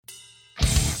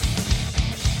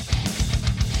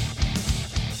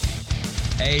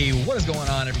Hey, what is going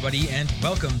on, everybody, and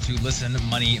welcome to Listen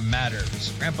Money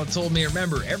Matters. Grandpa told me,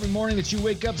 remember, every morning that you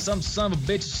wake up, some son of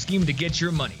a bitch is scheming to get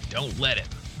your money. Don't let him.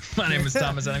 My name is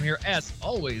Thomas, and I'm here, as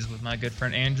always, with my good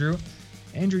friend Andrew.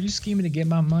 Andrew, you scheming to get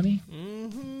my money?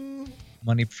 Mm-hmm.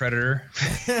 Money predator.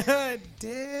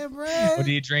 Damn right. What are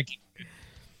you drinking?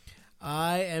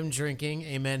 I am drinking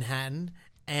a Manhattan,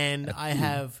 and I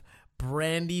have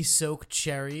brandy-soaked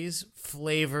cherries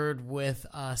flavored with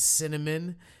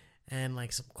cinnamon and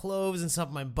like some cloves and stuff.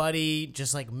 My buddy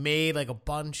just like made like a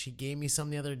bunch. He gave me some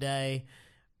the other day.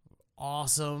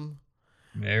 Awesome.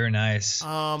 Very nice.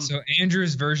 So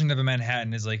Andrew's version of a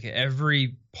Manhattan is like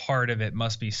every part of it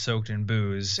must be soaked in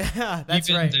booze. That's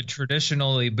Even right. the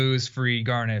traditionally booze-free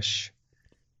garnish,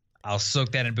 I'll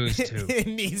soak that in booze too. It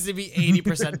needs to be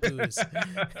 80%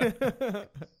 booze.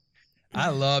 I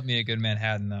love me a good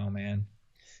Manhattan though, man.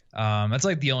 That's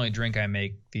like the only drink I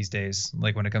make these days,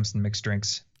 like when it comes to mixed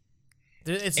drinks.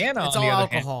 It's Anna, all on the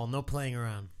other alcohol, no playing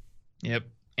around. Yep.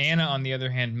 Anna, on the other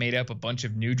hand, made up a bunch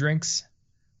of new drinks.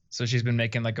 So she's been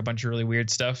making like a bunch of really weird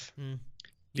stuff.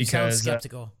 You sound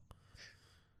skeptical.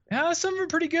 Some are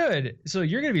pretty good. So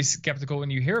you're going to be skeptical when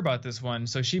you hear about this one.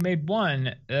 So she made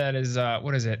one that is,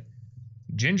 what is it?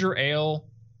 Ginger ale,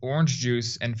 orange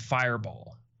juice, and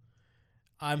Fireball.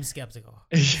 I'm skeptical.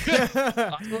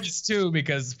 I was too,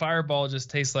 because Fireball just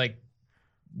tastes like,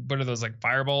 what are those, like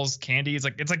Fireballs, candy? It's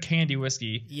like candy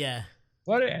whiskey. Yeah.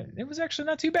 But it was actually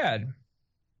not too bad.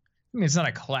 I mean, it's not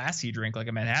a classy drink like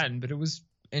a Manhattan, but it was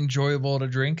enjoyable to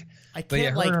drink. I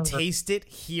can't taste it,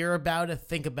 hear about it,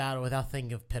 think about it without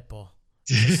thinking of Pitbull.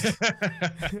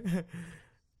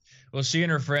 Well, she and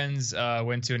her friends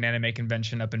went to an anime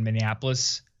convention up in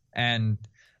Minneapolis, and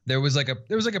there was like a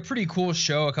pretty cool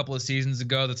show a couple of seasons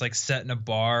ago that's like set in a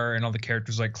bar, and all the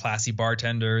characters are like classy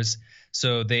bartenders.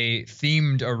 So they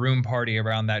themed a room party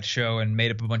around that show and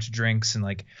made up a bunch of drinks, and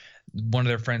like one of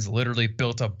their friends literally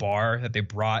built a bar that they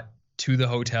brought to the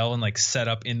hotel and like set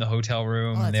up in the hotel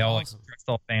room, and they all awesome. like dressed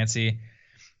all fancy.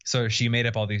 So she made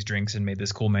up all these drinks and made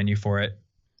this cool menu for it.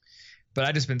 But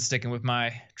I just been sticking with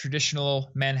my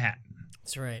traditional Manhattan.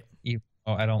 That's right. Even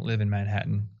though I don't live in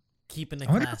Manhattan. Keeping it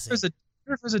I wonder classy. if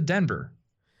there's a Denver.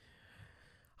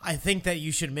 I think that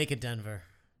you should make a Denver,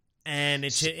 and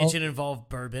it should involve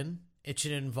bourbon. It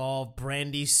should involve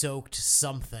brandy soaked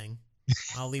something.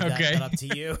 I'll leave Okay. that up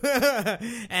to you.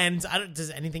 And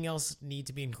does anything else need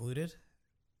to be included?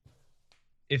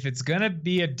 If it's gonna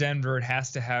be a Denver, it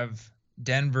has to have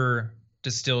Denver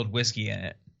distilled whiskey in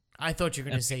it. I thought you were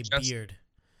going to say beard.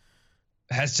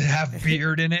 It has to have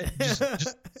beard in it.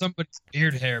 Just somebody's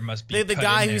beard hair must be. The cut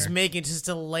guy in who's there. making just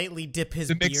to lightly dip his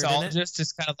The beard in it. mixologist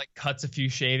just kind of like cuts a few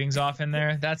shavings off in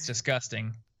there. That's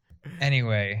disgusting.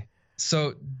 Anyway,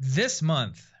 so this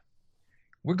month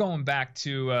we're going back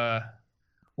to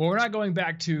we're not going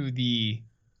back to the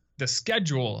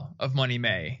schedule of Money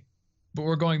May, but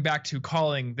we're going back to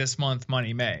calling this month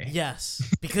Money May. Yes,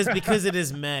 because it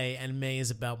is May, and May is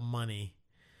about money.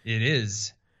 It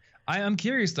is. I'm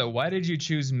curious though, why did you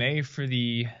choose May for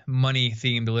the money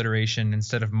themed alliteration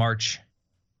instead of March?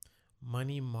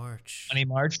 Money March. Money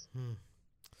March?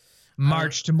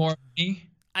 March to more money?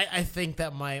 I think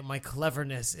that my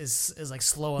cleverness is like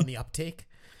slow on the uptake.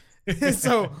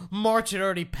 So March had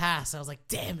already passed. I was like,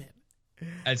 damn it.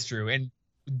 That's true. And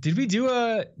did we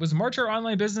was March our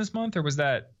online business month, or was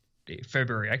that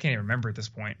February? I can't even remember at this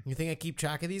point. You think I keep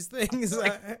track of these things?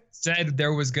 Said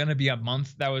there was going to be a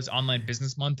month that was online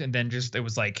business month, and then just it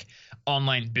was like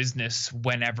online business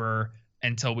whenever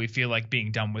until we feel like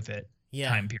being done with it. Yeah.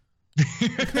 Time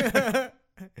period.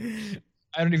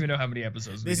 I don't even know how many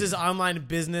episodes. This is online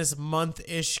business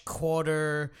month-ish,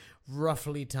 quarter,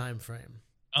 roughly time frame.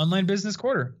 Online business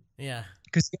quarter. Yeah.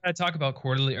 Because you got to talk about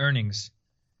quarterly earnings.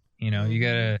 You know, you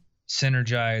got to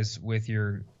synergize with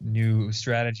your new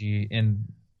strategy in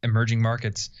emerging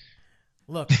markets.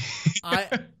 Look,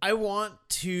 I want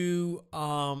to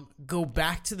go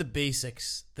back to the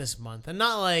basics this month, and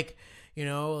not like, you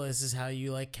know, this is how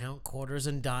you like count quarters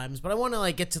and dimes, but I want to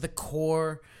like get to the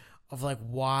core of like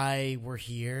why we're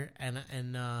here,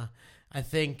 and I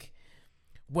think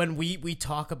when we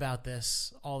talk about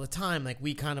this all the time, like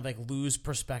we kind of like lose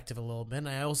perspective a little bit. And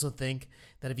I also think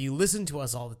that if you listen to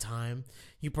us all the time,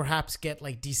 you perhaps get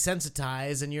like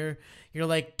desensitized, and you're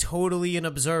like totally an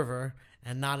observer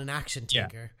and not an action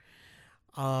taker.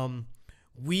 Yeah.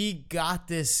 We got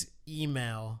this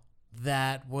email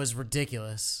that was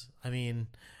ridiculous. I mean,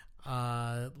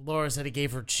 Laura said it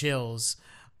gave her chills.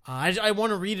 I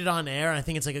want to read it on air. I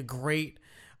think it's like a great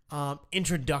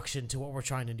introduction to what we're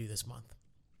trying to do this month.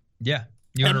 Yeah.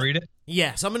 You want to read it?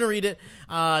 Yeah, so I'm going to read it.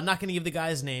 Not going to give the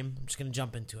guy's name. I'm just going to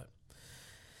jump into it.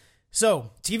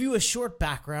 So, to give you a short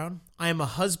background, I am a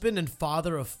husband and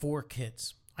father of 4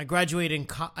 kids. I graduated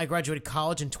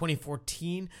college in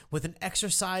 2014 with an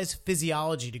exercise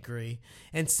physiology degree,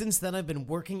 and since then I've been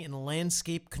working in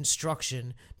landscape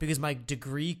construction because my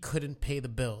degree couldn't pay the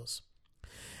bills.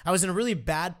 I was in a really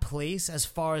bad place as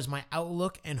far as my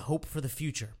outlook and hope for the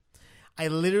future. I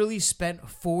literally spent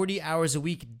 40 hours a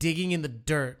week digging in the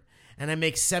dirt, and I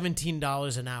make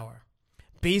 $17 an hour.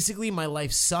 Basically, my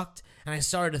life sucked, and I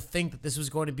started to think that this was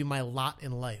going to be my lot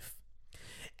in life.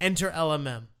 Enter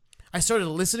LMM. I started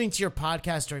listening to your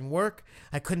podcast during work.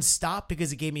 I couldn't stop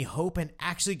because it gave me hope and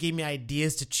actually gave me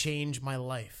ideas to change my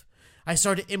life. I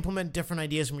started to implement different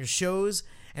ideas from your shows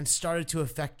and started to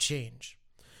affect change.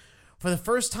 For the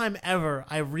first time ever,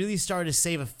 I really started to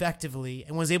save effectively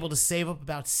and was able to save up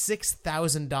about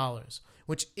 $6,000,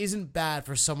 which isn't bad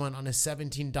for someone on a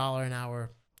 $17 an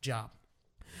hour job.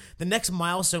 The next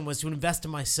milestone was to invest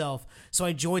in myself, so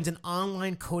I joined an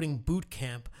online coding boot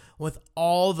camp with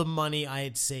all the money I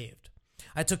had saved.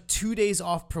 I took 2 days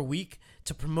off per week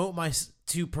to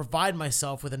provide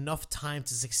myself with enough time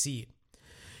to succeed.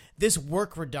 This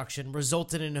work reduction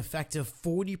resulted in an effective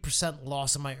 40%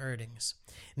 loss of my earnings.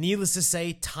 Needless to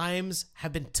say, times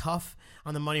have been tough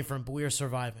on the money front, but we are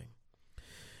surviving.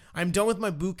 I'm done with my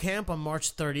boot camp on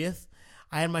March 30th.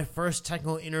 I had my first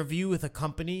technical interview with a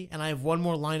company, and I have one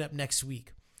more lined up next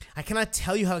week. I cannot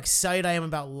tell you how excited I am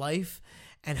about life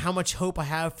and how much hope I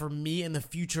have for me and the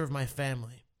future of my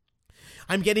family.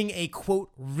 I'm getting a,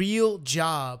 quote, real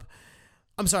job.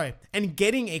 And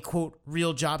getting a, quote,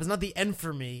 real job is not the end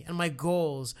for me and my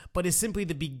goals, but is simply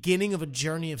the beginning of a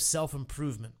journey of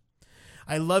self-improvement.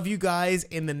 I love you guys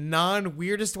in the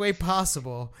non-weirdest way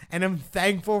possible, and I'm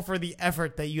thankful for the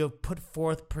effort that you have put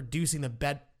forth producing the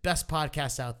best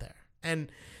podcast out there.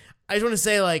 And I just want to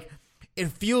say, like, it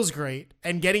feels great,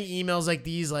 and getting emails like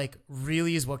these, like,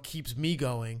 really is what keeps me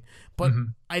going. But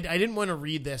I didn't want to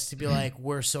read this to be like,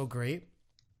 we're so great.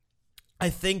 I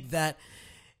think that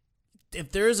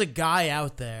if there is a guy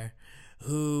out there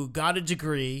who got a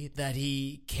degree that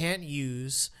he can't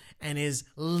use and is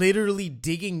literally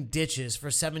digging ditches for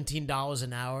 $17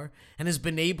 an hour and has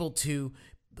been able to,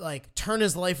 like, turn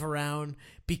his life around,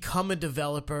 become a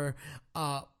developer,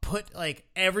 put, like,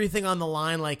 everything on the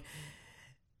line, like,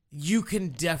 you can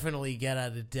definitely get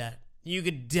out of debt. You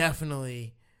could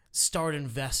definitely start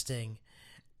investing,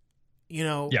 you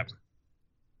know? Yep.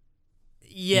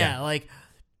 Yeah, like,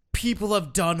 people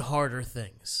have done harder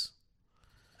things.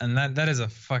 And that is a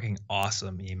fucking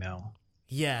awesome email.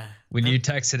 Yeah. When you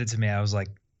texted it to me, I was like,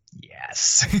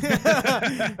 yes.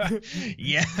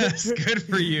 Yes, good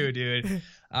for you, dude. It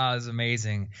was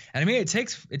amazing. And I mean, it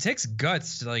takes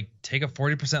guts to, like, take a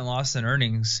 40% loss in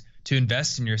earnings to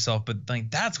invest in yourself, but,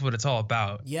 like, that's what it's all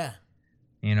about. Yeah.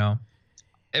 You know?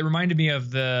 It reminded me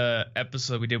of the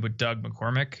episode we did with Doug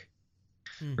McCormick,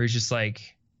 where he's just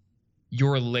like,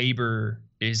 your labor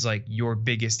is, like, your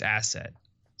biggest asset.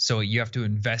 So you have to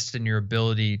invest in your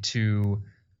ability to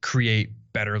create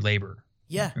better labor.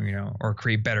 Yeah. You know, or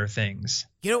create better things,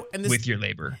 you know, and with your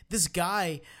labor. This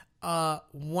guy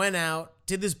went out,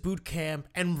 did this boot camp,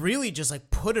 and really just, like,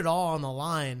 put it all on the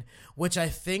line, which I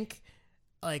think,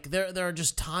 like, there are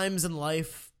just times in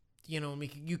life, you know,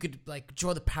 you could, like,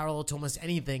 draw the parallel to almost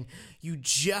anything. You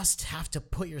just have to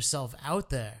put yourself out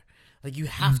there. Like, you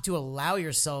have to allow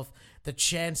yourself the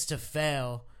chance to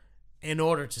fail in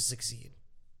order to succeed.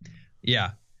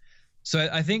 Yeah. So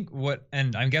I think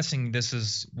and I'm guessing this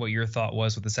is what your thought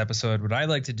was with this episode. What I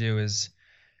like to do is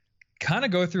kind of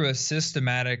go through a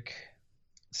systematic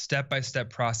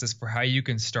step-by-step process for how you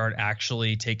can start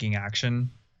actually taking action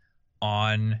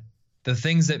on the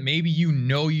things that maybe you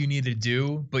know you need to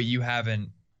do, but you haven't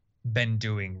been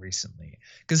doing recently.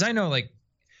 Because I know, like,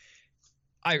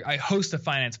 I host a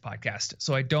finance podcast,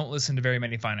 so I don't listen to very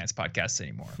many finance podcasts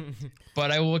anymore. But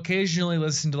I will occasionally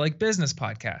listen to, like, business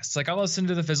podcasts. Like, I'll listen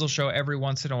to the Fizzle Show every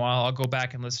once in a while. I'll go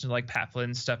back and listen to, like, Pat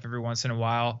Flynn stuff every once in a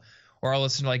while. Or I'll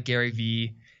listen to, like, Gary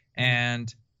Vee.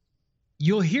 And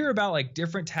you'll hear about, like,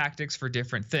 different tactics for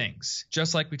different things,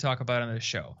 just like we talk about on this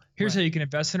show. Here's how you can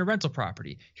invest in a rental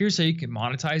property. Here's how you can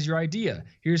monetize your idea.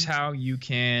 Here's how you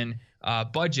can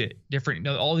budget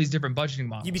all these different budgeting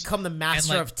models. You become the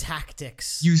master of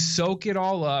tactics. You soak it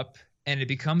all up, and it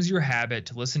becomes your habit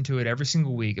to listen to it every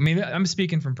single week. I mean, I'm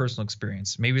speaking from personal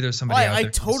experience. Maybe there's somebody out there I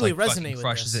totally who just, resonate with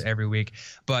crushes this. it every week,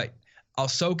 but I'll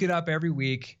soak it up every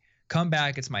week, come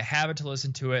back. It's my habit to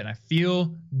listen to it, and I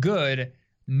feel good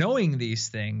knowing these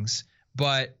things.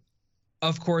 But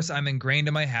of course, I'm ingrained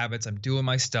in my habits. I'm doing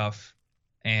my stuff,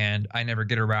 and I never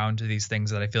get around to these things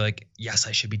that I feel like, yes,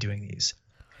 I should be doing these.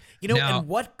 You know, Now, and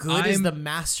what good is the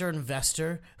master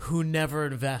investor who never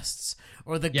invests,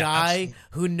 or the guy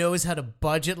who knows how to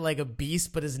budget like a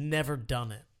beast but has never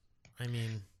done it? I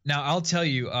mean, now I'll tell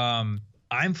you, I'm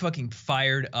fucking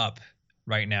fired up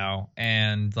right now,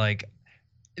 and like,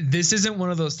 this isn't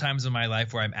one of those times in my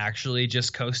life where I'm actually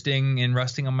just coasting and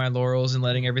resting on my laurels and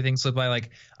letting everything slip by.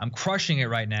 Like, I'm crushing it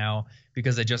right now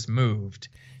because I just moved.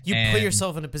 You put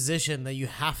yourself in a position that you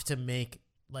have to make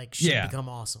like shit become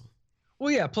awesome.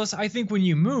 Well, yeah. Plus, I think when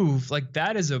you move, like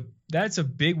that's a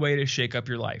big way to shake up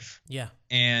your life. Yeah.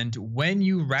 And when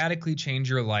you radically change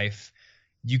your life,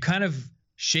 you kind of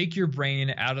shake your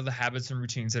brain out of the habits and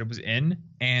routines that it was in,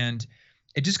 and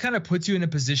it just kind of puts you in a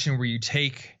position where you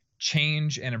take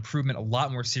change and improvement a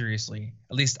lot more seriously.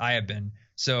 At least I have been.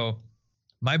 So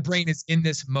my brain is in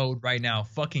this mode right now.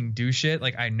 Fucking do shit.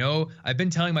 Like, I know I've been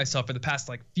telling myself for the past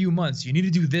like few months, you need to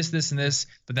do this, this, and this,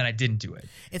 but then I didn't do it.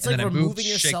 It's like removing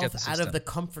yourself out of the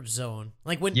comfort zone.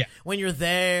 Like when you're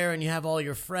there and you have all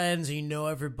your friends and you know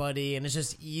everybody and it's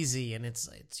just easy and it's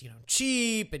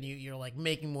cheap and you're like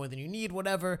making more than you need,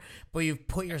 whatever, but you've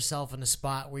put yourself in a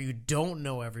spot where you don't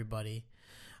know everybody.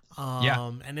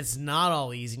 And it's not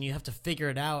all easy and you have to figure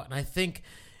it out. And I think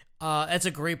that's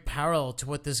a great parallel to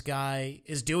what this guy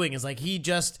is doing. Is like he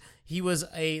was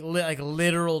a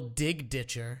literal dig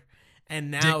ditcher,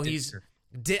 and now dig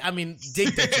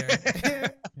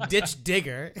ditcher, ditch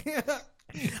digger.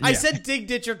 I said dig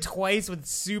ditcher twice with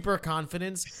super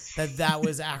confidence that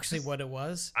was actually what it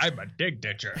was. I'm a dig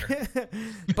ditcher.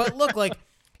 But look, like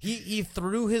he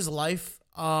threw his life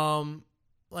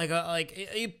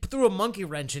he threw a monkey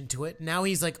wrench into it. Now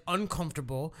he's like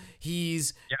uncomfortable.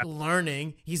 He's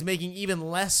learning. He's making even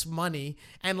less money.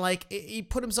 And like he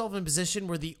put himself in a position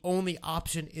where the only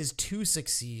option is to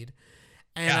succeed.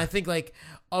 And I think like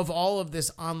of all of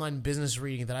this online business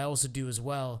reading that I also do as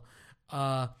well,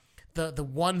 the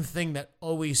one thing that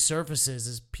always surfaces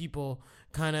is people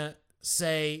kind of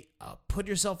say, put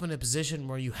yourself in a position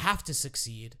where you have to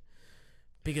succeed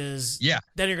because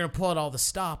then you're going to pull out all the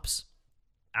stops.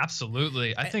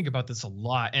 Absolutely. I think about this a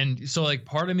lot. And so like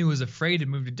part of me was afraid to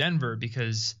move to Denver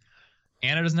because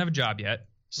Anna doesn't have a job yet.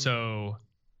 So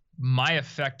my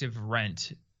effective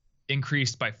rent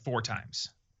increased by 4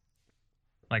 times.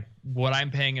 Like what I'm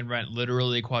paying in rent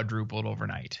literally quadrupled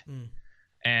overnight.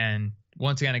 And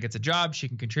once Anna gets a job, she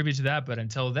can contribute to that. But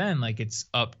until then, like it's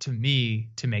up to me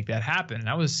to make that happen. And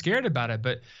I was scared about it.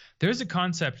 But there's a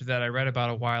concept that I read about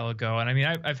a while ago. And I mean,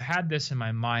 I've had this in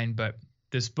my mind, but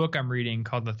this book I'm reading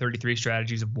called The 33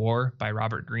 Strategies of War by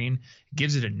Robert Greene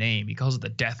gives it a name. He calls it the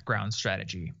death ground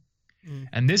strategy.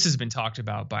 And this has been talked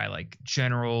about by like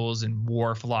generals and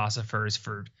war philosophers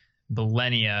for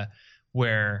millennia,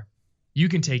 where you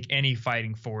can take any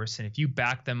fighting force and if you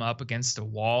back them up against a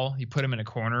wall, you put them in a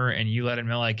corner and you let them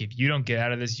know like if you don't get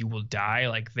out of this, you will die.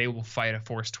 Like they will fight a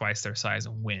force twice their size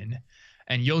and win.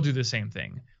 And you'll do the same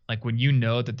thing. Like when you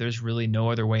know that there's really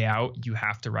no other way out, you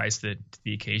have to rise to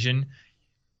the occasion.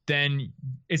 Then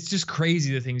it's just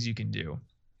crazy the things you can do.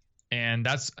 And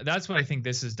that's what I think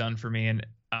this has done for me. And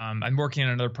I'm working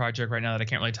on another project right now that I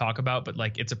can't really talk about, but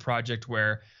like it's a project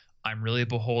where I'm really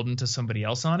beholden to somebody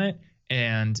else on it.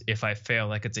 And if I fail,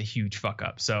 like it's a huge fuck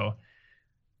up. So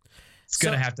it's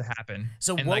going to have to happen.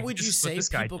 So and what like, would you say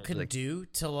people can like, do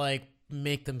to like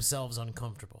make themselves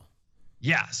uncomfortable?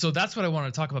 Yeah, so that's what I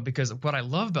want to talk about, because what I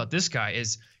love about this guy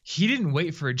is he didn't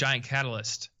wait for a giant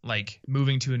catalyst like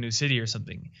moving to a new city or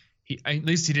something. At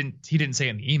least he didn't say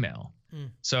in the email.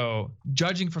 So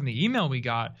judging from the email we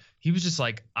got, he was just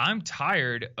like, I'm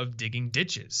tired of digging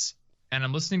ditches and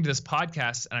I'm listening to this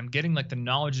podcast and I'm getting like the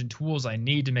knowledge and tools I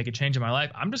need to make a change in my life.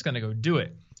 I'm just going to go do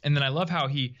it. And then I love how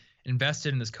he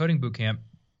invested in this coding bootcamp.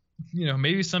 You know,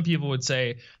 maybe some people would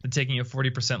say that taking a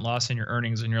 40% loss in your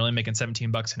earnings when you're only making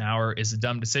 $17 an hour is a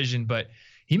dumb decision, but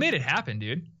he made it happen,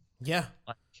 dude. Yeah.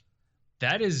 Like,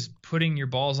 that is putting your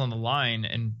balls on the line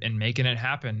and making it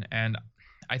happen. And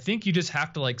I think you just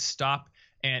have to like stop.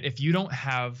 And if you don't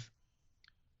have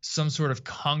some sort of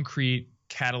concrete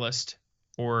catalyst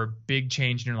or big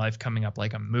change in your life coming up,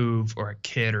 like a move or a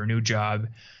kid or a new job,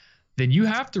 then you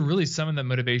have to really summon that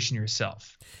motivation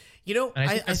yourself. You know, and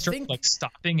I think like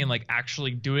stopping and like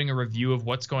actually doing a review of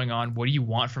what's going on. What do you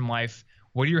want from life?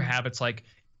 What are your habits like?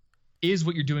 Is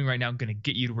what you're doing right now going to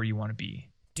get you to where you want to be?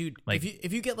 Dude, like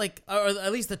if you get like, or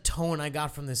at least the tone I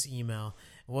got from this email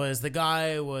was the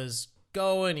guy was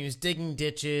going, he was digging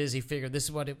ditches. He figured this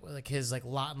is what his like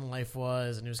lot in life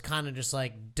was. And it was kind of just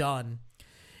like done.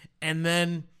 And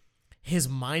then his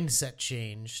mindset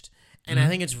changed. And I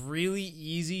think it's really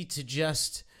easy to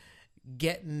just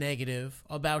get negative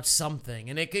about something,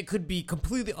 and it could be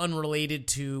completely unrelated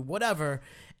to whatever,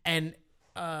 and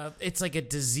it's like a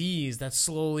disease that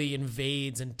slowly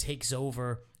invades and takes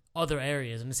over other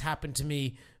areas, and it's happened to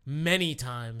me many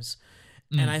times.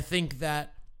 And I think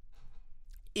that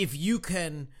if you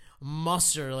can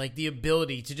muster like the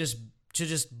ability to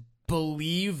just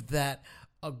believe that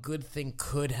a good thing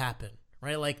could happen,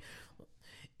 right? Like,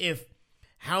 if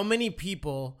how many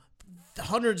people,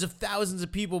 hundreds of thousands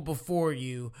of people before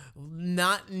you,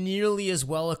 not nearly as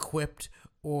well equipped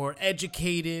or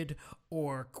educated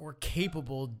or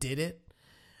capable, did it,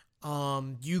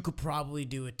 you could probably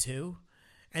do it too.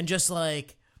 And just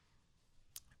like,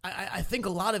 I think a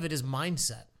lot of it is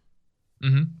mindset.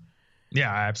 Mm-hmm.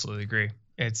 Yeah, I absolutely agree.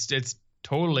 It's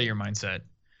totally your mindset.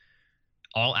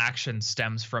 All action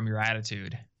stems from your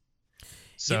attitude.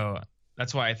 So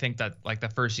that's why I think that like the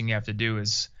first thing you have to do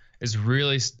is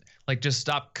really like just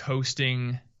stop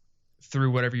coasting through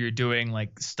whatever you're doing.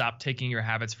 Like, stop taking your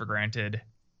habits for granted.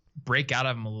 Break out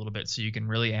of them a little bit so you can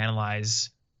really analyze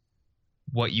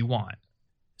what you want.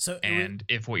 So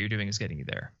if what you're doing is getting you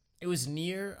there. It was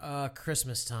near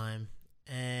Christmas time,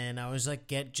 and I was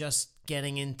like I was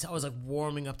like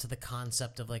warming up to the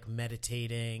concept of like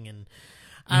meditating, and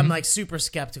I'm like super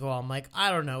skeptical. I'm like, I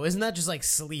don't know, isn't that just like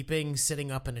sleeping, sitting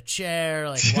up in a chair?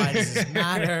 Like, why does this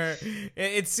matter?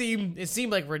 It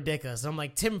seemed like ridiculous. I'm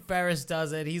like, Tim Ferriss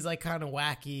does it. He's like kind of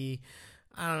wacky.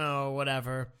 I don't know,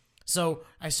 whatever. So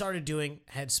I started doing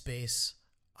Headspace,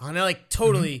 and it like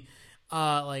totally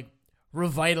like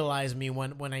revitalized me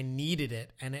when I needed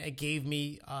it, and it gave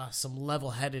me some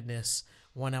level-headedness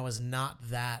when I was not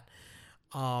that.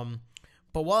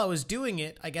 But while I was doing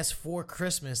it, I guess for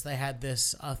Christmas they had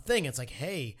this thing. It's like,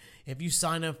 hey, if you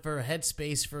sign up for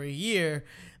Headspace for a year,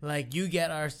 like, you get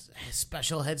our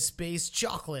special Headspace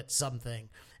chocolate something.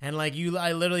 And like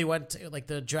I literally went to, like,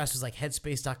 the address was like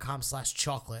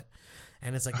headspace.com/chocolate,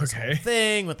 and it's like this whole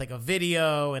thing with like a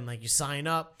video, and like you sign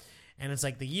up. And it's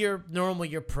like the normal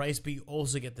year price, but you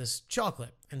also get this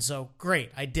chocolate. And so,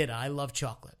 great, I did it. I love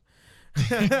chocolate.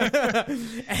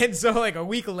 And so, like, a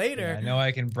week later... Yeah, I know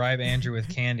I can bribe Andrew with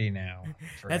candy now.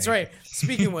 That's right.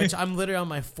 Speaking of which, I'm literally on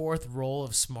my 4th roll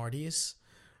of Smarties.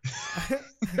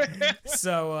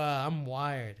 So, I'm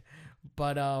wired.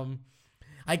 But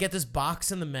I get this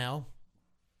box in the mail,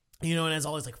 you know, and it has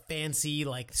all this, like, fancy,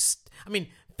 like...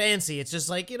 fancy. It's just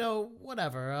like, you know,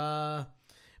 whatever,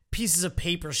 pieces of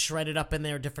paper shredded up in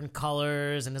there, different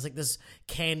colors, and it's like this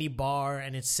candy bar,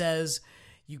 and it says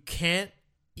you can't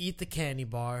eat the candy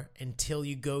bar until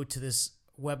you go to this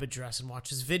web address and watch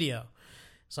this video.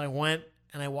 So I went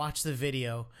and I watched the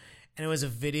video, and it was a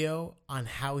video on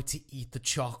how to eat the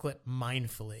chocolate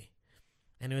mindfully.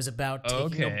 And it was about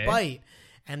taking a bite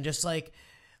and just like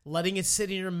letting it sit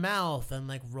in your mouth and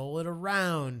like roll it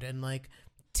around and like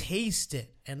taste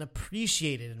it and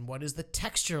appreciate it, and what is the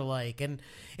texture like. And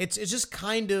it's just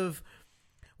kind of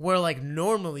where like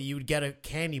normally you would get a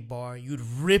candy bar, you'd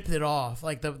rip it off,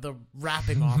 like the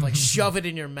wrapping off, like shove it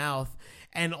in your mouth,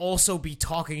 and also be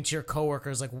talking to your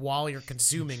coworkers like while you're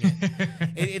consuming it.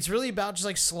 It's really about just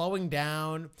like slowing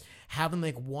down, having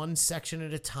like one section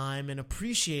at a time, and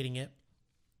appreciating it.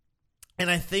 And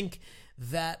I think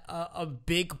that a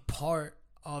big part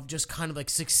of just kind of like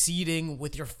succeeding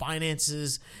with your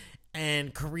finances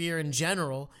and career in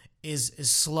general is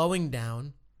slowing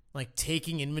down, like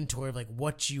taking inventory of like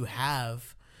what you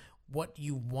have, what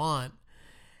you want,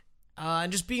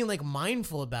 and just being like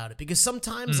mindful about it. Because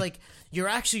sometimes like you're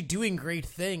actually doing great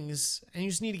things and you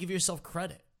just need to give yourself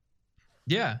credit.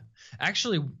 Yeah.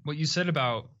 Actually, what you said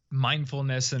about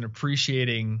mindfulness and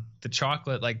appreciating the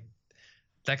chocolate, like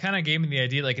that kind of gave me the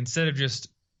idea, like instead of just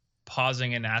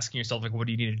pausing and asking yourself like what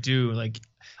do you need to do, like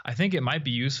I think it might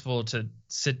be useful to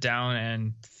sit down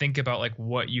and think about like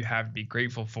what you have to be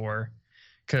grateful for,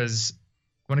 because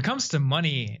when it comes to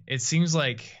money, it seems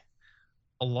like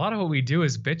a lot of what we do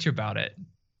is bitch about it.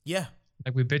 Yeah,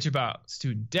 like we bitch about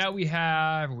student debt we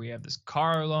have, or we have this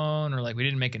car loan, or like we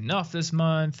didn't make enough this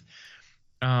month.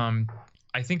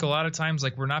 I think a lot of times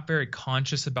like we're not very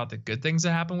conscious about the good things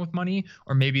that happen with money,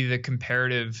 or maybe the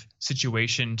comparative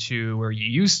situation to where you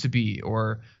used to be,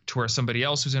 or to where somebody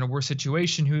else who's in a worse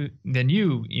situation than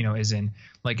you know, is in.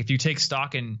 Like if you take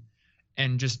stock and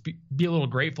just be a little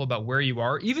grateful about where you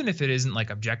are, even if it isn't like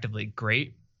objectively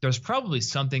great, there's probably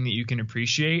something that you can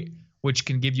appreciate, which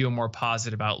can give you a more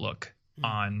positive outlook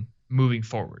on moving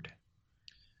forward.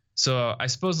 So I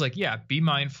suppose like, yeah, be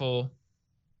mindful.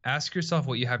 Ask yourself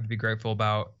what you have to be grateful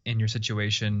about in your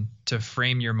situation to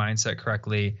frame your mindset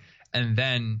correctly, and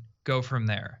then go from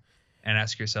there and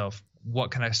ask yourself,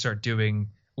 what can I start doing?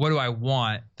 What do I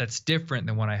want that's different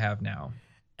than what I have now?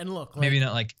 And look, maybe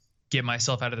not like get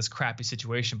myself out of this crappy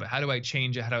situation, but how do I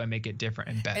change it? How do I make it different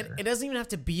and better? And it doesn't even have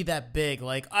to be that big.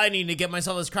 Like, I need to get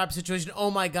myself out of this crappy situation. Oh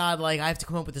my God, like I have to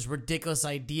come up with this ridiculous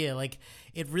idea. Like,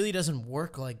 it really doesn't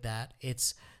work like that.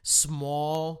 It's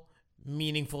small,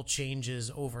 meaningful changes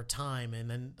over time,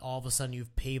 and then all of a sudden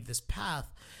you've paved this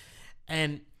path.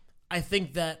 And I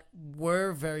think that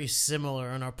we're very similar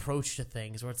in our approach to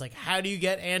things, where it's like, how do you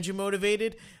get Andrew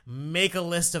motivated? Make a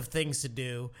list of things to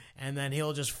do, and then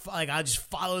he'll just I just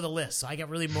follow the list. So I get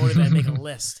really motivated and make a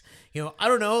list. You know, I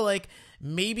don't know, like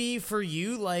maybe for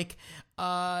you, like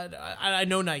I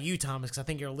know not you, Thomas, because I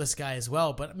think you're a list guy as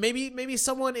well, but maybe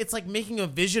someone, it's like making a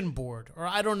vision board, or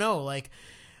I don't know, like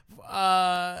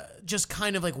just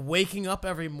kind of like waking up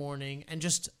every morning and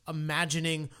just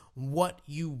imagining what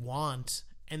you want.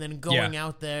 And then going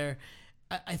out there,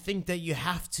 I think that you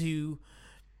have to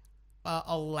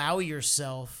allow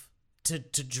yourself to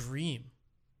dream.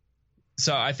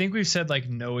 So I think we've said like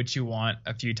know what you want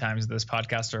a few times in this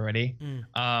podcast already.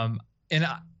 And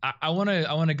I want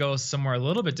to go somewhere a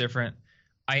little bit different.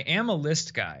 I am a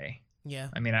list guy. Yeah.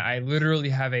 I mean, I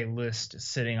literally have a list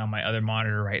sitting on my other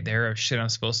monitor right there of shit I'm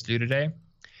supposed to do today.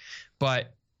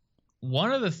 But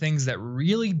one of the things that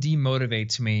really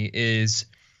demotivates me is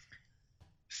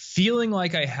feeling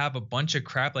like I have a bunch of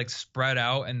crap like spread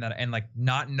out and like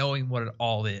not knowing what it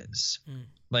all is.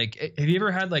 Like, have you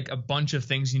ever had like a bunch of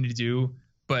things you need to do,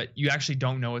 but you actually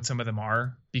don't know what some of them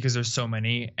are because there's so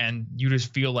many, and you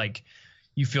just feel like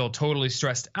you feel totally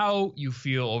stressed out, you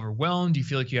feel overwhelmed, you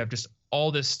feel like you have just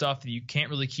all this stuff that you can't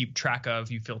really keep track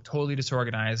of, you feel totally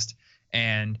disorganized,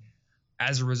 and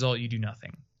as a result you do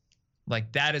nothing.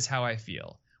 Like, that is how I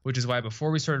feel, which is why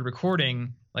before we started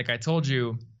recording, like I told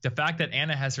you, the fact that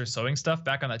Anna has her sewing stuff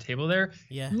back on that table there,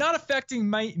 not affecting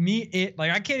me.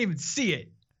 Like, I can't even see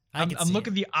it. I'm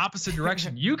looking the opposite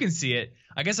direction. You can see it.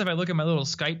 I guess if I look at my little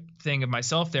Skype thing of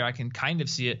myself there, I can kind of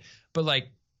see it. But like,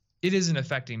 it isn't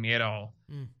affecting me at all.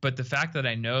 But the fact that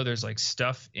I know there's like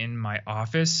stuff in my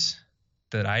office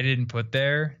that I didn't put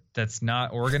there that's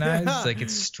not organized, like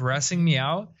it's stressing me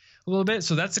out a little bit.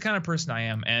 So that's the kind of person I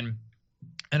am. And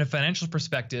in a financial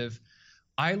perspective,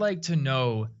 I like to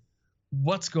know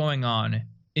what's going on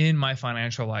in my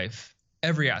financial life,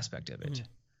 every aspect of it.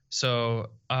 So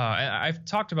I've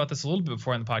talked about this a little bit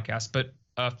before on the podcast, but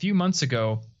a few months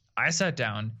ago, I sat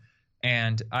down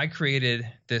and I created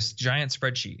this giant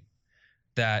spreadsheet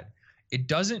that it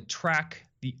doesn't track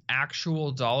the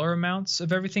actual dollar amounts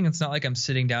of everything. It's not like I'm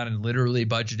sitting down and literally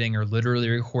budgeting or literally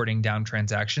recording down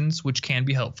transactions, which can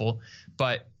be helpful,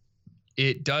 but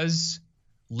it does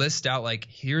list out like,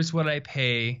 here's what I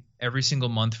pay every single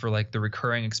month for like the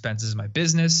recurring expenses of my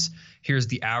business. Here's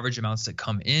the average amounts that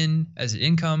come in as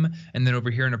income. And then over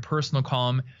here in a personal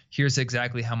column, here's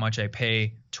exactly how much I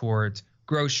pay towards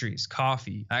groceries,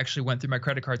 coffee. I actually went through my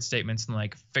credit card statements and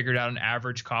like figured out an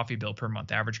average coffee bill per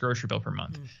month, average grocery bill per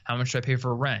month. How much do I pay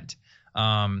for rent?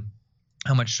 How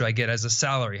much do I get as a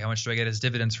salary? How much do I get as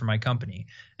dividends from my company?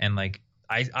 And like,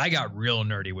 I got real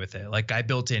nerdy with it. Like, I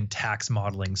built in tax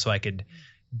modeling so I could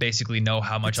basically know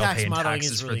how much I'll pay in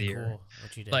taxes for the year.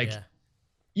 What you did, like,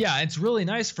 yeah, it's really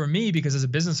nice for me because as a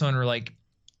business owner, like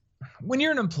when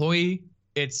you're an employee,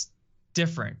 it's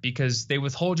different because they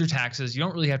withhold your taxes. You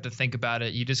don't really have to think about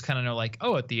it. You just kind of know like,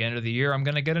 oh, at the end of the year, I'm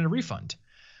going to get a refund,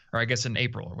 or I guess in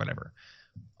April or whatever.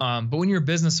 But when you're a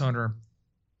business owner,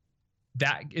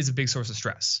 that is a big source of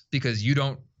stress because you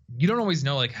don't always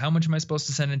know like how much am I supposed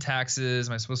to send in taxes?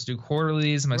 Am I supposed to do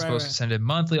quarterlies? Am I supposed to send in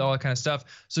monthly? All that kind of stuff.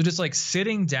 So just like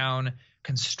sitting down,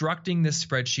 constructing this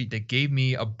spreadsheet that gave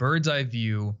me a bird's eye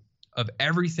view of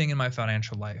everything in my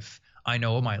financial life. I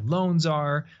know what my loans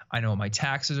are. I know what my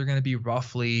taxes are going to be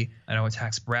roughly. I know what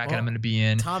tax bracket I'm going to be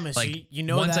in. Thomas, like, you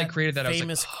know once that I created that,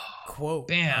 famous I was like, quote.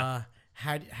 Bam.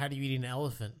 How do you eat an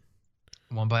elephant?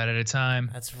 One bite at a time.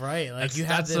 That's right. Like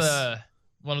that's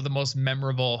one of the most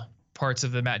memorable parts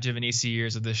of the Matt Giovanisci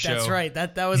years of this show. That's right.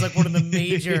 That was like one of the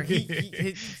major.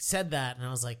 he said that, and I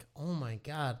was like, oh my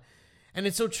God. And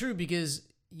it's so true because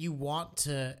you want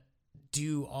to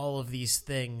do all of these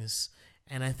things,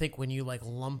 and I think when you like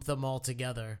lump them all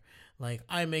together, like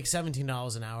I make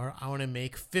 $17 an hour, I want to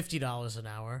make $50 an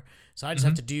hour, so I just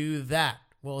have to do that.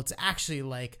 Well, it's actually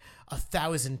like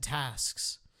 1,000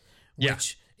 tasks,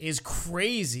 which is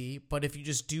crazy. But if you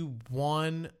just do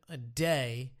one a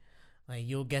day, like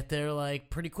you'll get there like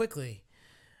pretty quickly.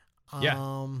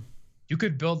 You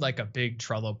could build like a big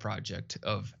Trello project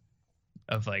of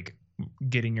like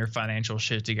getting your financial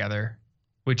shit together,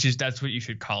 that's what you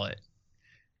should call it.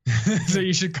 So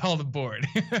you should call the board.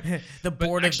 The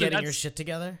board of getting your shit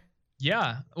together?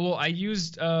 Yeah. Well, I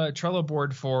used Trello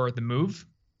board for the move.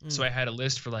 So I had a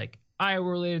list for like Iowa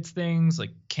related things, like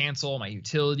cancel my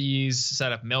utilities,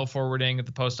 set up mail forwarding at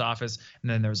the post office. And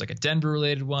then there was like a Denver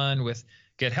related one with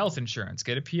get health insurance,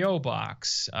 get a PO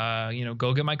box,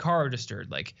 go get my car registered.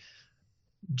 Like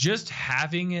just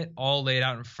having it all laid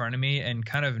out in front of me and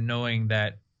kind of knowing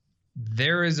that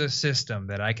there is a system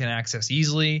that I can access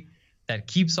easily that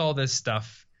keeps all this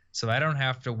stuff, so I don't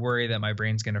have to worry that my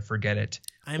brain's going to forget it.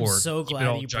 I'm so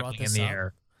glad you brought this up.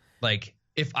 Air. Like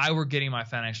if I were getting my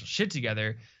financial shit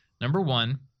together, number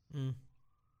one,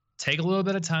 take a little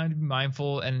bit of time to be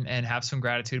mindful and have some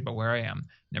gratitude about where I am.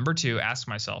 Number two, ask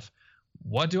myself,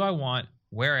 what do I want?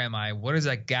 Where am I? What does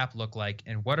that gap look like?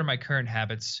 And what are my current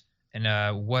habits?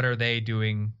 And what are they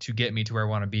doing to get me to where I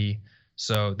want to be?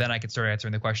 So then I could start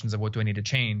answering the questions of what do I need to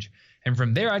change. And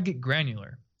from there, I'd get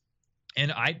granular.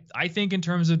 And I think in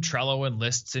terms of Trello and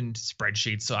lists and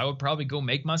spreadsheets. So I would probably go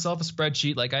make myself a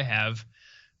spreadsheet like I have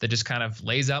that just kind of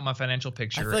lays out my financial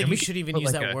picture. I feel like you should even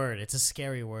use that word. It's a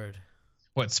scary word.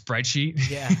 What, spreadsheet?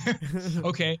 Yeah.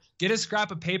 Okay. Get a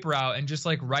scrap of paper out and just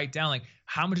like write down like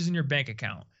how much is in your bank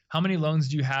account? How many loans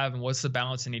do you have and what's the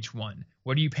balance in each one?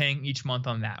 What are you paying each month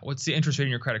on that? What's the interest rate in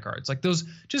your credit cards? Like those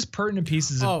just pertinent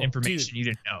pieces of information you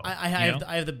didn't know. I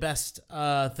have the best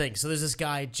thing. So there's this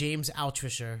guy, James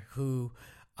Altucher, who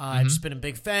I've just been a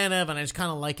big fan of, and I just kind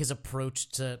of like his approach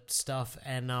to stuff.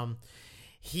 And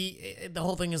the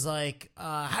whole thing is like,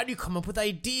 how do you come up with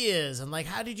ideas? And like,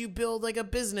 how did you build like a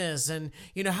business? And,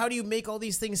 how do you make all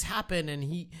these things happen?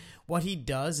 And what he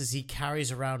does is he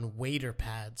carries around waiter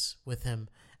pads with him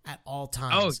at all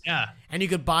times. Oh, yeah. And you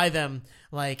could buy them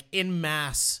like in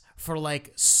mass for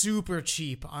like super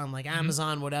cheap on like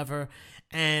Amazon, whatever.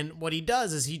 And what he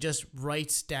does is he just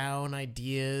writes down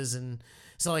ideas. And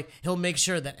so like he'll make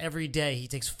sure that every day he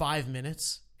takes 5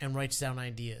 minutes and writes down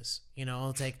ideas.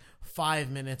 He'll take 5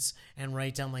 minutes and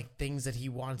write down like things that he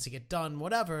wants to get done,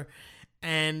 whatever.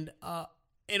 And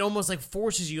it almost like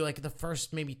forces you, like the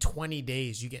first maybe 20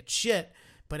 days you get shit.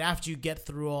 But after you get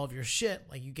through all of your shit,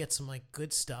 like you get some like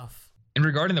good stuff. And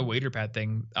regarding the waiter pad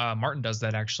thing, Martin does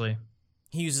that actually.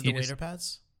 He uses the waiter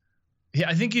pads? Yeah,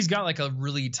 I think he's got like a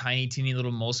really tiny, teeny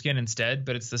little moleskin instead,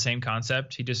 but it's the same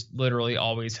concept. He just literally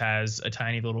always has a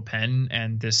tiny little pen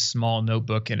and this small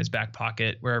notebook in his back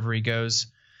pocket wherever he goes.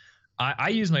 I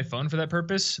use my phone for that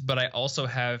purpose, but I also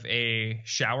have a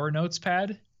shower notes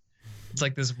pad. It's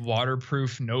like this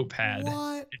waterproof notepad.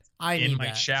 What? I need in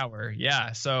my shower.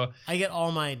 Yeah. So I get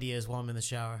all my ideas while I'm in the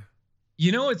shower.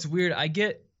 It's weird. I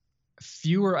get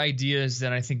fewer ideas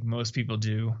than I think most people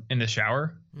do in the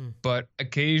shower, but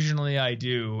occasionally I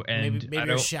do. And maybe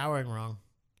you're showering wrong.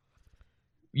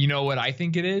 You know what I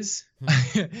think it is?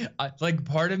 Like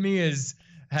part of me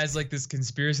has like this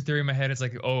conspiracy theory in my head. It's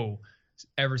like, oh,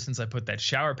 ever since I put that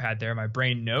shower pad there, my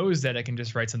brain knows that I can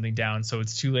just write something down. So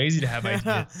it's too lazy to have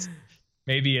ideas.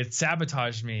 Maybe it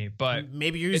sabotaged me, but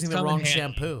maybe you're using the wrong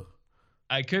shampoo.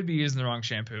 I could be using the wrong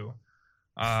shampoo.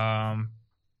 I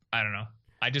don't know.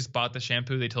 I just bought the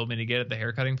shampoo they told me to get at the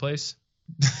haircutting place.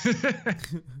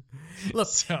 Look,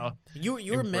 so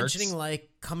you were mentioning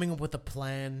like coming up with a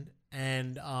plan,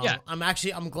 and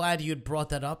I'm glad you had brought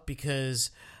that up because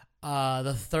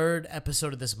the third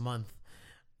episode of this month,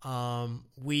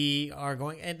 we are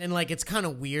going and like it's kind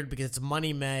of weird because it's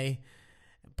Money May.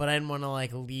 But I didn't want to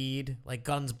like lead like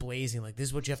guns blazing. Like this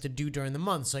is what you have to do during the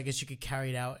month. So I guess you could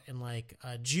carry it out in like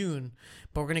June.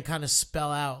 But we're gonna kind of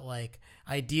spell out like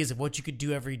ideas of what you could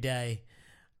do every day,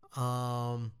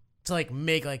 to like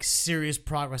make like serious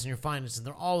progress in your finances. And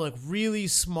they're all like really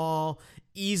small,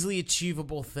 easily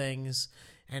achievable things.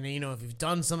 And if you've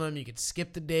done some of them, you could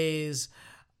skip the days.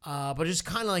 But just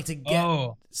kind of like to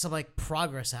get some like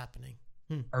progress happening.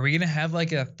 Are we gonna have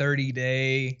like a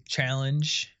 30-day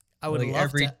challenge? I would love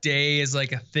every day is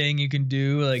like a thing you can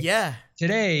do. Like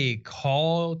today,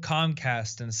 call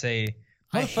Comcast and say,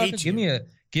 I hate you.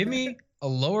 Give me a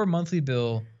lower monthly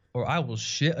bill or I will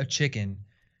shit a chicken.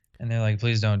 And they're like,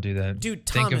 please don't do that. Dude,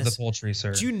 think Thomas, of the poultry,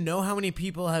 sir. Do you know how many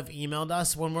people have emailed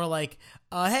us when we're like,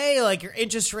 hey, like your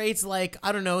interest rate's like,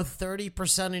 I don't know,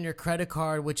 30% in your credit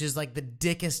card, which is like the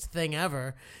dickest thing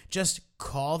ever. Just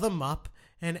call them up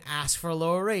and ask for a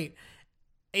lower rate.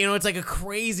 It's like a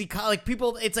crazy, like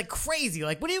people, it's like crazy.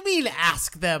 Like, what do you mean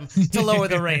ask them to lower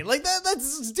the rate? Like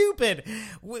that's stupid.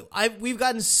 We've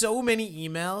gotten so many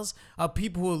emails of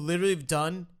people who literally have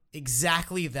done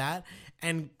exactly that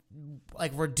and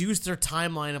like reduced their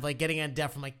timeline of like getting in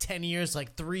debt from like 10 years to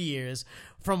like 3 years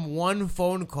from one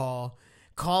phone call,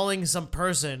 calling some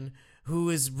person who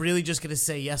is really just going to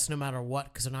say yes no matter what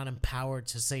because they're not empowered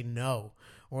to say no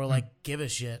or like give a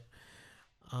shit.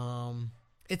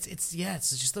 It's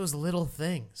just those little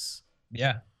things.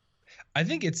 Yeah. I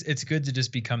think it's good to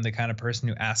just become the kind of person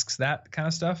who asks that kind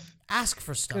of stuff. Ask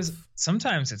for stuff. Because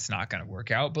sometimes it's not going to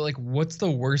work out, but like, what's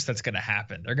the worst that's going to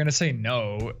happen? They're going to say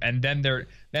no, and then they're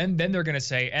going to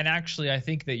say, and actually, I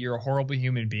think that you're a horrible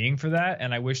human being for that,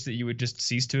 and I wish that you would just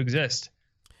cease to exist.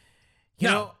 You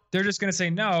know, they're just going to say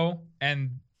no,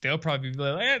 and they'll probably be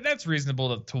like, that's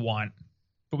reasonable to want,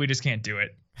 but we just can't do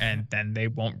it, and then they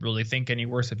won't really think any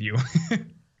worse of you.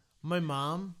 My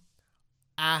mom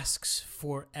asks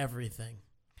for everything.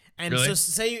 And really?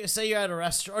 So say you're at a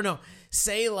restaurant, or no,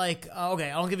 say like,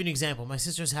 okay, I'll give you an example. My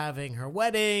sister's having her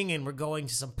wedding and we're going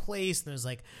to some place and there's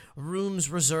like rooms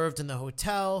reserved in the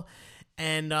hotel,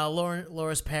 and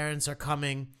Laura's parents are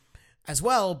coming as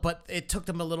well, but it took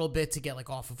them a little bit to get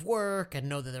like off of work and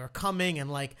know that they were coming,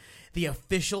 and like the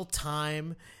official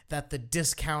time that the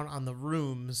discount on the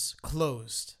rooms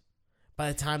closed by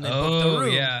the time they booked the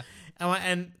room. Yeah.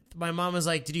 And my mom was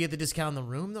like, did you get the discount on the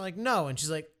room? They're like, no. And she's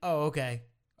like, oh, okay.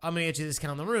 I'm going to get you the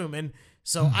discount on the room. And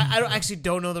so I actually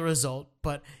don't know the result,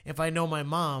 but if I know my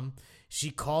mom,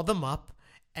 she called them up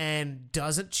and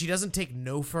she doesn't take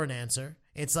no for an answer.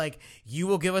 It's like, you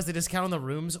will give us the discount on the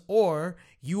rooms, or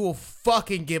you will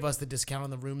fucking give us the discount on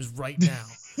the rooms right now.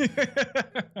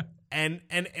 and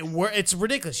it's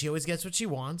ridiculous. She always gets what she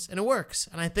wants, and it works.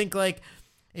 And I think like,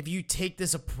 if you take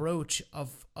this approach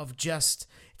of just,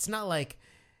 it's not like,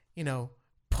 you know,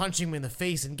 punching them in the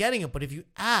face and getting it, but if you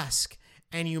ask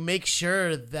and you make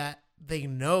sure that they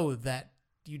know that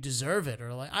you deserve it,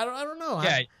 or like, I don't know.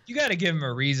 Yeah, you got to give them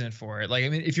a reason for it. Like, I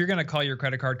mean, if you're going to call your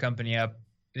credit card company up,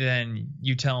 then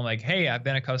you tell them like, hey, I've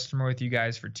been a customer with you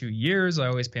guys for 2 years. I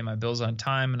always pay my bills on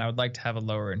time, and I would like to have a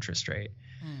lower interest rate.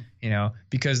 You know,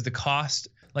 because the cost,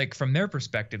 like from their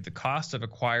perspective, the cost of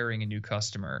acquiring a new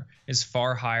customer is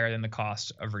far higher than the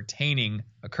cost of retaining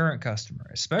a current customer,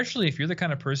 especially if you're the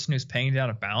kind of person who's paying down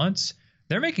a balance.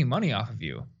 They're making money off of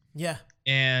you. Yeah.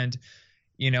 And,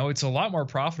 you know, it's a lot more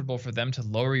profitable for them to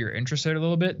lower your interest rate a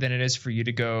little bit than it is for you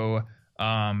to go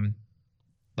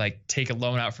like take a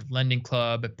loan out from Lending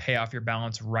Club, pay off your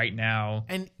balance right now.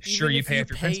 And sure, you pay off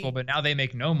your principal, but now they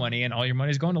make no money and all your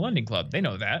money is going to Lending Club. They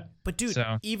know that. But dude,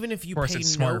 so, even if you pay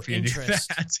no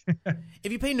interest,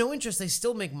 if you pay no interest, they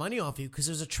still make money off you because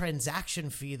there's a transaction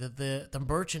fee that the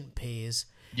merchant pays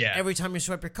every time you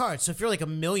swipe your card. So if you're like a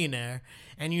millionaire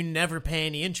and you never pay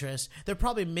any interest, they're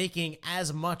probably making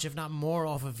as much, if not more,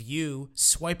 off of you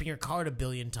swiping your card 1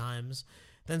 billion times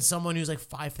than someone who's like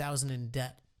 5,000 in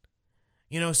debt.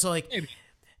 You know, so like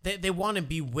they want to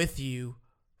be with you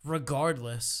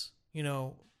regardless. You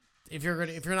know, if you're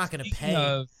not gonna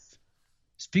pay.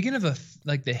 Speaking of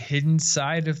like the hidden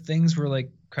side of things where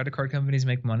like credit card companies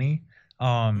make money, so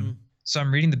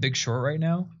I'm reading The Big Short right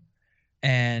now,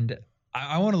 and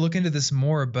I want to look into this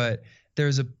more. But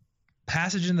there's a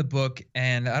passage in the book,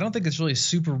 and I don't think it's really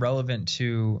super relevant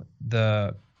to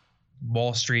the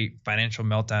Wall Street financial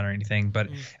meltdown or anything, but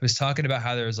it was talking about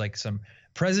how there was like some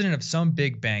president of some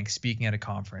big bank speaking at a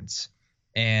conference,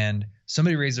 and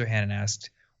somebody raised their hand and asked,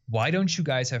 why don't you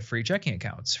guys have free checking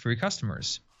accounts for your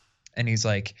customers? And he's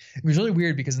like, it was really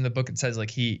weird because in the book it says like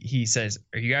he says,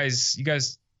 are you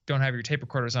guys don't have your tape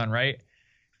recorders on, right?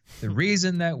 The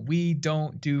reason that we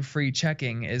don't do free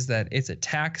checking is that it's a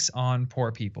tax on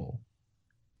poor people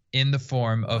in the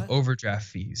form of overdraft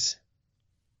fees.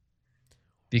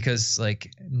 Because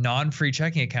like non-free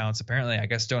checking accounts apparently, I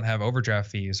guess, don't have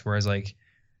overdraft fees, whereas like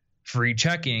free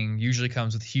checking usually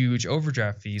comes with huge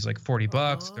overdraft fees, like $40,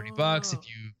 $30 if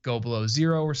you go below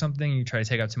zero or something. You try to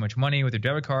take out too much money with your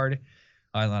debit card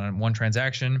on one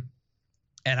transaction.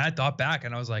 And I thought back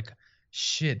and I was like,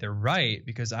 shit, they're right,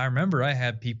 because I remember I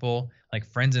had people like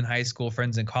friends in high school,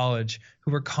 friends in college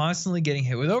who were constantly getting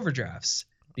hit with overdrafts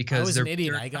because I was an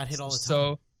idiot. I got hit all the time.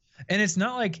 So, and it's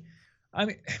not like, I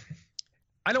mean,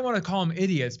 I don't want to call them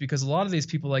idiots because a lot of these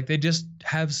people, like, they just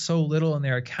have so little in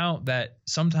their account that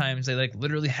sometimes they like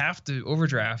literally have to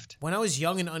overdraft. When I was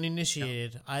young and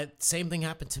uninitiated, same thing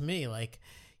happened to me. Like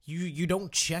you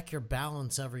don't check your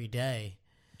balance every day.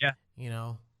 Yeah. You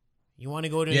know, you want to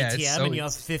go to an ATM and you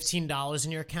have $15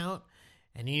 in your account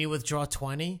and you need to withdraw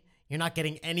 20. You're not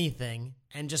getting anything,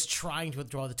 and just trying to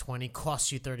withdraw the 20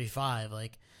 costs you 35.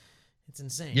 Like, it's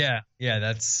insane. Yeah.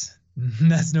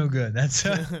 That's no good. That's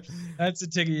a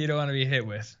ticket you don't want to be hit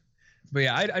with. But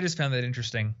yeah, I just found that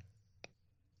interesting.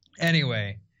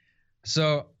 Anyway,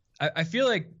 so I feel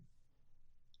like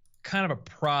kind of a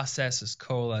process is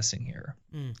coalescing here.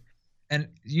 And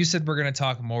you said we're going to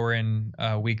talk more in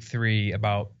week 3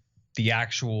 about the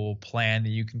actual plan that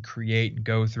you can create and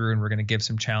go through, and we're going to give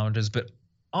some challenges. But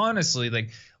honestly,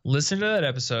 like, listen to that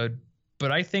episode.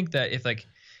 But I think that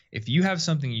if you have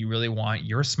something you really want,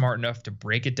 you're smart enough to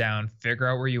break it down, figure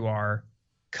out where you are,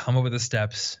 come up with the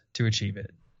steps to achieve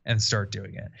it, and start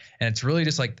doing it. And it's really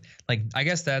just like I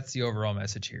guess that's the overall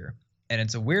message here. And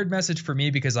it's a weird message for me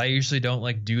because I usually don't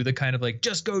like do the kind of like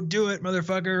just go do it,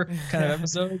 motherfucker kind of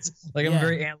episodes. Like I'm a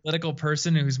very analytical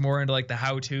person who's more into like the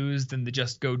how-tos than the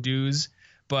just go do's.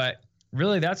 But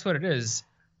really, that's what it is.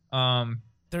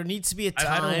 There needs to be a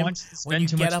time when you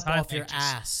get up off your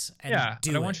ass and do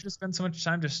it. I don't want you to spend so much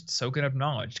time just soaking up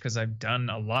knowledge, because I've done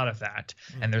a lot of that.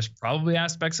 And there's probably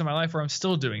aspects of my life where I'm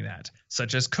still doing that,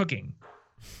 such as cooking.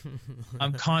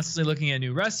 I'm constantly looking at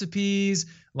new recipes,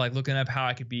 like looking up how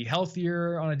I could be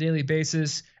healthier on a daily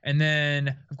basis. And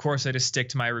then, of course, I just stick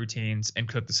to my routines and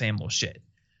cook the same old shit.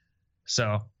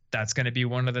 So that's going to be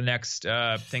one of the next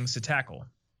things to tackle.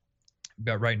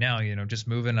 But right now, just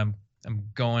moving, I'm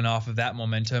going off of that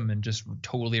momentum and just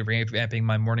totally revamping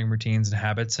my morning routines and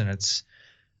habits. And it's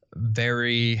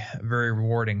very, very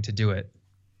rewarding to do it.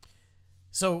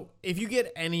 So if you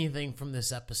get anything from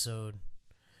this episode,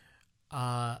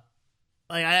 I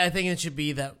think it should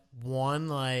be that one,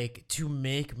 like, to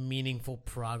make meaningful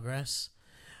progress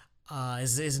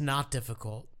is not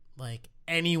difficult. Like,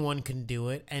 anyone can do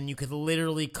it, and you could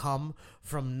literally come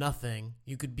from nothing.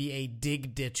 You could be a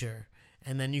dig ditcher,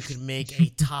 and then you could make a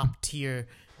top tier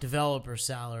developer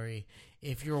salary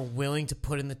if you're willing to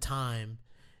put in the time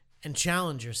and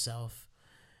challenge yourself.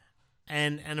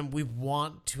 And we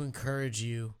want to encourage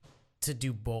you to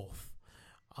do both.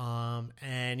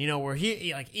 We're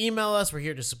here, like, email us. We're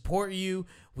here to support you.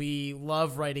 We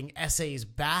love writing essays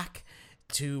back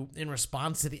in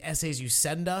response to the essays you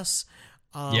send us.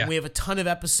 We have a ton of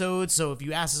episodes. So if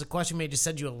you ask us a question, we may just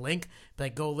send you a link,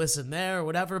 like go listen there or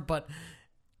whatever, but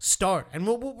start. And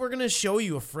we're going to show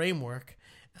you a framework.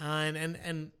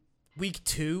 And week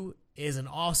 2 is an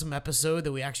awesome episode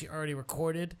that we actually already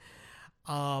recorded,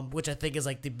 which I think is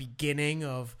like the beginning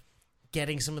of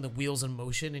getting some of the wheels in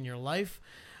motion in your life.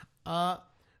 But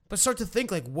start to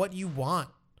think like what you want.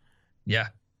 Yeah.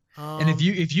 And if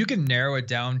you can narrow it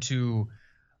down to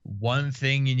one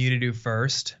thing you need to do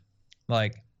first,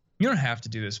 like, you don't have to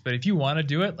do this, but if you want to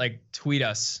do it, like, tweet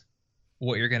us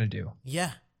what you're going to do.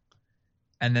 Yeah.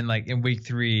 And then, like, in week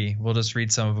 3, we'll just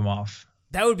read some of them off.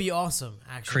 That would be awesome,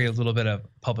 actually. Create a little bit of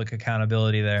public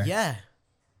accountability there. Yeah.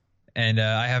 And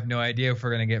I have no idea if we're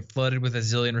going to get flooded with a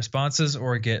zillion responses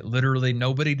or get literally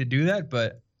nobody to do that.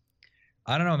 But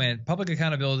I don't know, man. Public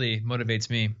accountability motivates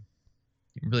me.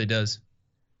 It really does.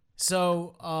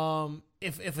 So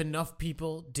if enough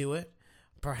people do it,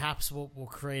 perhaps we'll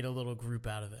create a little group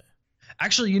out of it.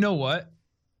 Actually, you know what?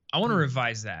 I want to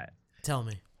revise that. Tell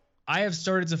me. I have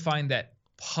started to find that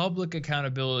public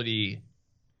accountability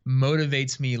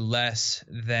motivates me less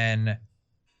than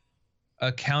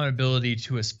accountability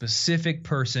to a specific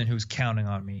person who's counting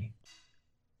on me.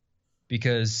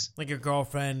 Because, like, your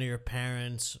girlfriend or your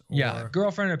parents, or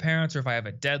girlfriend or parents, or if I have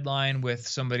a deadline with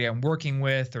somebody I'm working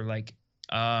with, or like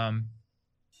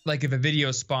if a video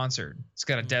is sponsored, it's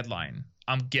got a deadline.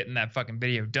 I'm getting that fucking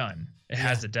video done. It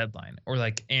has a deadline. Or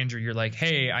like, Andrew, you're like,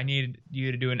 hey, I need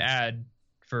you to do an ad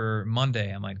for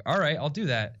Monday. I'm like, all right, I'll do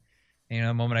that. And,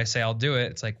 the moment I say I'll do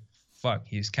it, it's like, fuck,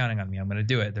 he's counting on me. I'm going to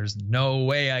do it. There's no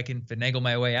way I can finagle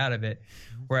my way out of it.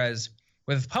 Whereas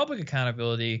with public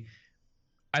accountability,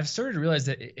 I've started to realize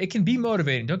that it can be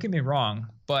motivating. Don't get me wrong,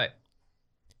 but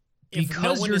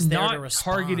because you're not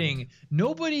targeting,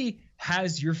 nobody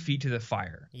has your feet to the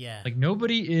fire. Yeah. Like,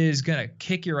 nobody is going to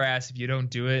kick your ass if you don't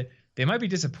do it. They might be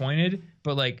disappointed,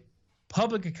 but like,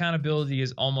 public accountability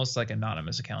is almost like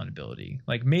anonymous accountability.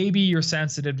 Like, maybe you're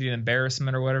sensitive to the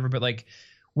embarrassment or whatever, but like,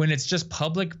 when it's just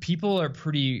public, people are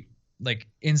pretty like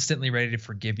instantly ready to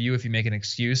forgive you if you make an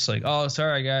excuse like, oh,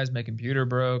 sorry guys, my computer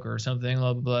broke or something,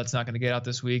 blah, blah, blah, it's not going to get out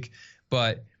this week.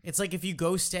 But it's like if you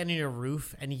go stand on your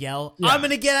roof and yell, I'm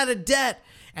going to get out of debt.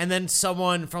 And then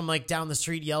someone from like down the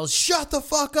street yells, shut the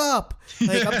fuck up.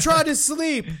 Like, I'm trying to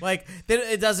sleep. Like, then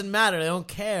it doesn't matter. They don't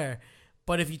care.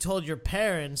 But if you told your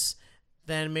parents,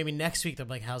 then maybe next week they're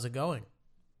like, how's it going?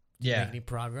 Did you make any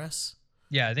progress?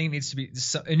 Yeah, I think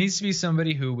it needs to be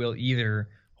somebody who will either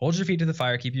hold your feet to the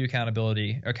fire, keep you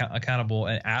accountable,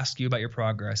 and ask you about your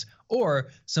progress, or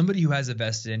somebody who has a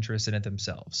vested interest in it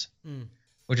themselves.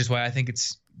 Which is why I think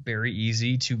it's very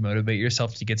easy to motivate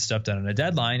yourself to get stuff done on a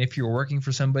deadline. If you're working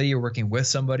for somebody or working with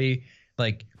somebody,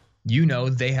 like,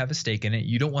 they have a stake in it.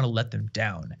 You don't want to let them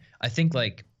down. I think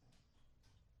like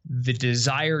the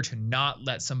desire to not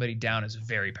let somebody down is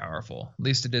very powerful. At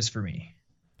least it is for me.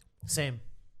 Same.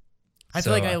 I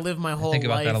feel like I live my whole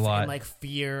life in like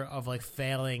fear of like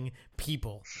failing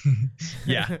people.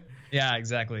 Yeah,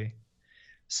 exactly.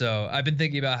 So I've been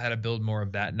thinking about how to build more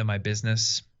of that into my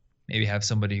business. maybe have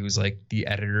somebody who's like the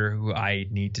editor who I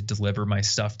need to deliver my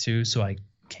stuff to, so I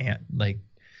can't like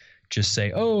just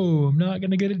say, oh, I'm not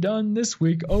gonna get it done this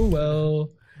week, oh well,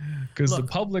 because the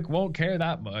public won't care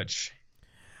that much.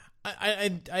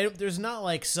 I there's not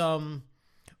like some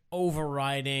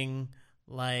overriding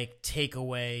like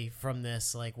takeaway from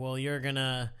this, like, well, you're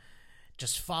gonna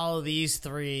just follow these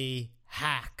 3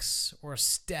 hacks or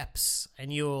steps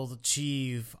and you'll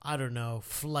achieve, I don't know,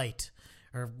 flight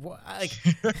or what. Like,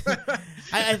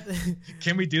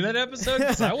 can we do that episode?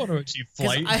 Because I want to achieve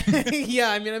flight.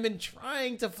 Yeah, I mean, I've been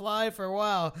trying to fly for a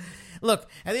while. Look,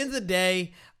 at the end of the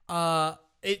day,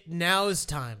 now's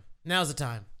the time,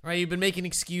 right? You've been making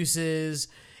excuses.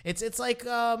 It's like,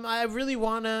 I really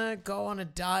want to go on a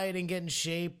diet and get in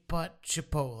shape, but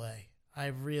Chipotle. I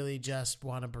really just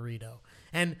want a burrito.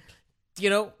 And,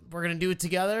 we're going to do it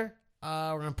together.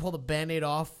 We're going to pull the Band-Aid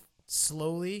off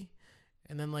slowly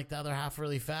and then like the other half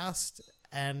really fast.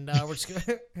 And we're just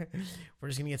going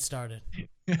to get started.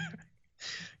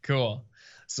 Cool.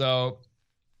 So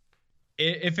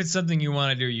if it's something you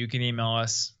want to do, you can email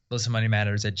us,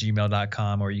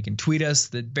 listenmoneymatters@gmail.com, or you can tweet us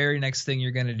the very next thing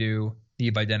you're going to do.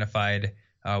 You've identified.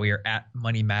 We are at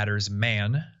Money Matters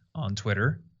Man on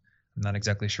Twitter. I'm not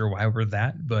exactly sure why we're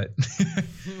that, but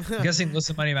I'm guessing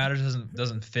Listen Money Matters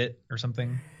doesn't fit or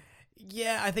something.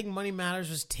 Yeah, I think Money Matters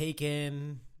was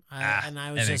taken, and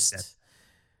I was just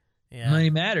Money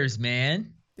Matters,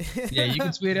 man. Yeah, you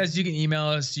can tweet us, you can email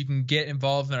us, you can get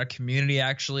involved in our community.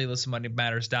 Actually,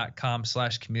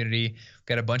 listenmoneymatters.com/community. We've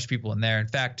got a bunch of people in there. In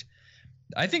fact,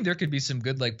 I think there could be some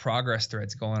good like progress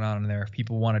threads going on in there if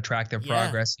people want to track their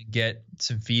progress and get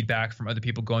some feedback from other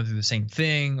people going through the same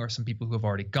thing, or some people who have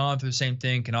already gone through the same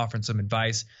thing can offer some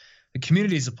advice. The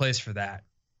community is a place for that.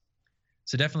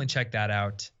 So definitely check that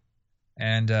out.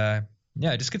 And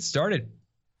just get started.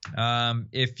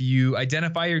 If you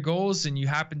identify your goals and you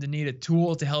happen to need a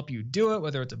tool to help you do it,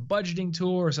 whether it's a budgeting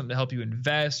tool or something to help you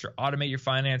invest or automate your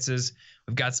finances,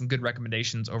 we've got some good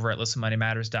recommendations over at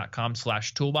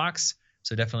listenmoneymatters.com/toolbox.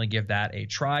 So definitely give that a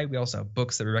try. We also have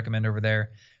books that we recommend over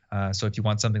there. So if you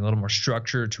want something a little more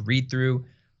structured to read through,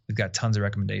 we've got tons of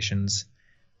recommendations.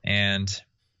 And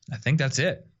I think that's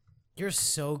it. You're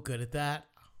so good at that.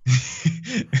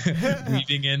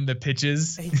 Weaving in the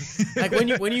pitches. Like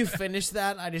when you finish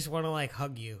that, I just want to like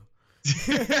hug you.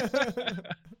 A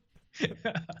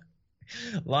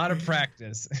lot of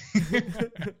practice.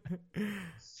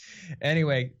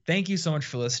 Anyway, thank you so much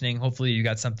for listening. Hopefully you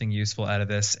got something useful out of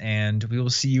this, and we will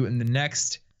see you in the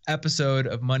next episode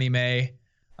of Money May,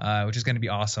 which is going to be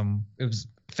awesome. It was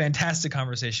a fantastic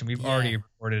conversation. We've already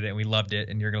recorded it, and we loved it,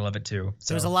 and you're going to love it too.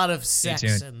 So there's a lot of sex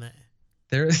in there.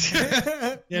 There's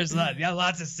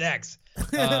lots of sex,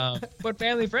 but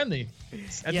family friendly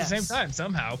at the same time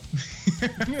somehow.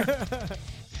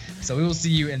 So we will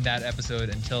see you in that episode.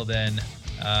 Until then,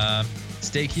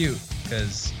 stay cute,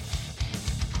 because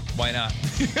why not?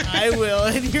 I will,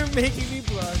 and you're making me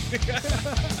blush.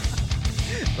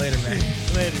 Later, man.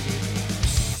 Later, dude.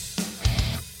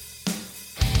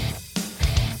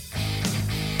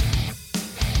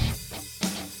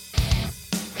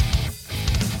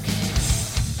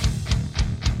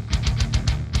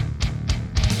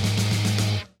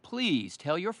 Please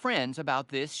tell your friends about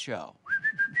this show.